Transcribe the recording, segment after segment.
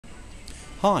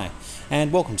Hi,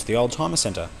 and welcome to the Oldtimer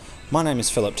Centre. My name is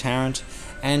Philip Tarrant,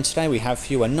 and today we have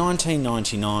for you a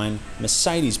 1999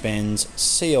 Mercedes-Benz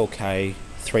CLK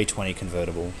 320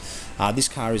 convertible. This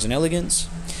car is an elegance.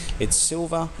 It's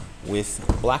silver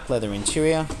with black leather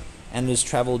interior, and it has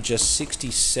travelled just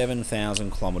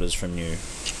 67,000 kilometres from new.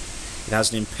 It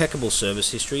has an impeccable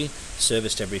service history,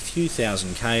 serviced every few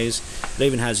thousand Ks. It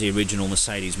even has the original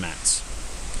Mercedes mats.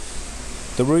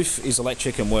 The roof is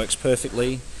electric and works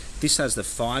perfectly. This has the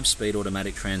 5-speed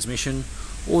automatic transmission.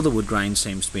 All the wood grain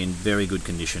seems to be in very good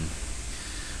condition.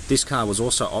 This car was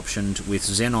also optioned with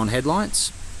xenon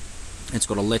headlights. It's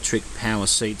got electric power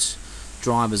seats,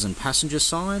 driver's and passenger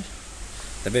side.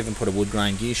 They've even put a wood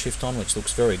grain gear shift on, which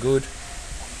looks very good.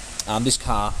 This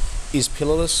car is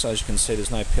pillarless, so as you can see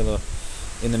there's no pillar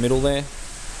in the middle there.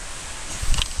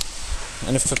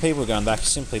 And if for people who are going back, you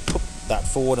simply put that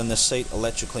forward and the seat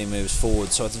electrically moves forward,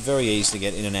 so it's very easy to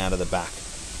get in and out of the back,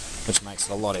 which makes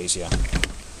it a lot easier.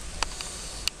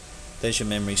 There's your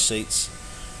memory seats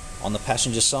on the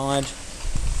passenger side.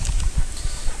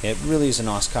 Yeah, it really is a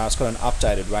nice car. It's got an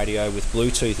updated radio with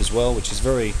Bluetooth as well, which is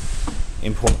very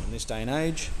important in this day and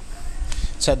age.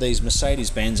 It's had these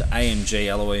Mercedes-Benz AMG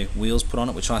alloy wheels put on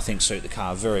it, which I think suit the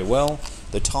car very well.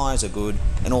 The tyres are good,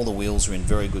 and all the wheels are in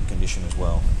very good condition as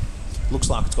well.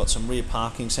 Looks like it's got some rear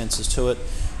parking sensors to it.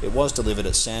 It was delivered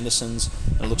at Sanderson's,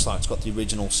 and it looks like it's got the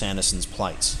original Sanderson's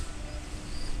plates.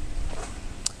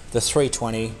 The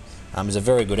 320 is a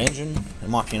very good engine. It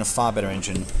might be in a far better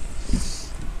engine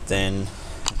than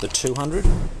the 200.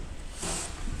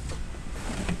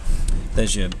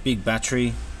 There's your big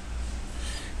battery.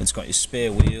 It's got your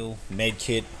spare wheel, med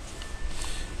kit.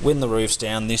 When the roof's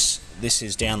down, this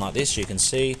is down like this, you can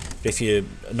see. But if you're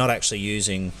not actually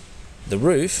using the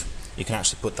roof, you can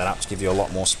actually put that up to give you a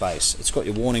lot more space. It's got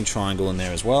your warning triangle in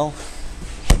there as well.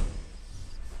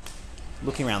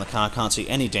 Looking around the car, can't see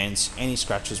any dents, any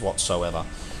scratches whatsoever.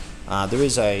 There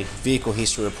is a vehicle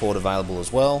history report available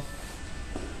as well,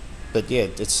 but yeah,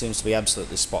 it seems to be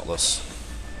absolutely spotless.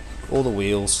 All the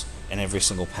wheels and every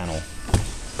single panel.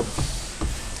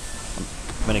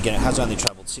 But again, it has only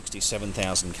travelled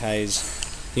 67,000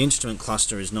 Ks. The instrument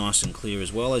cluster is nice and clear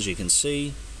as well, as you can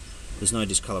see. There's no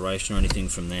discoloration or anything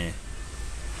from there.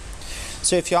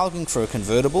 So if you're looking for a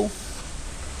convertible,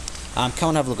 come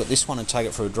and have a look at this one and take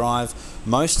it for a drive.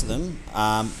 Most of them,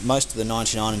 most of the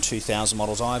 99 and 2000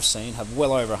 models I've seen have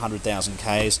well over 100,000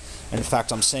 Ks, and in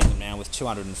fact I'm seeing them now with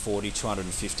 240,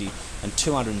 250 and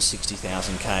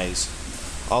 260,000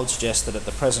 Ks. I would suggest that at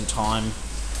the present time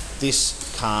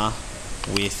this car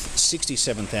with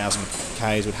 67,000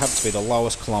 Ks would have to be the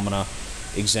lowest kilometre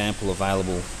example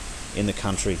available in the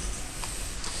country.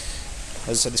 As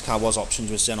I said, this car was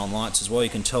optioned with xenon lights as well. You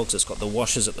can tell because it's got the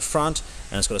washers at the front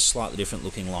and it's got a slightly different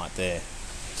looking light there.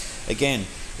 Again,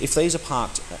 if these are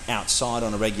parked outside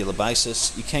on a regular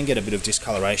basis, you can get a bit of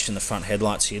discoloration in the front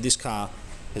headlights here. This car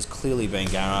has clearly been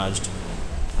garaged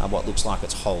what looks like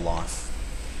its whole life.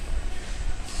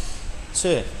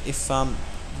 So if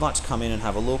you'd like to come in and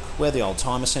have a look, we're the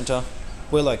Oldtimer Centre.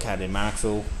 We're located in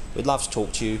Marrickville. We'd love to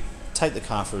talk to you. Take the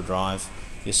car for a drive.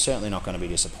 You're certainly not going to be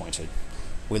disappointed.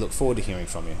 We look forward to hearing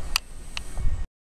from you.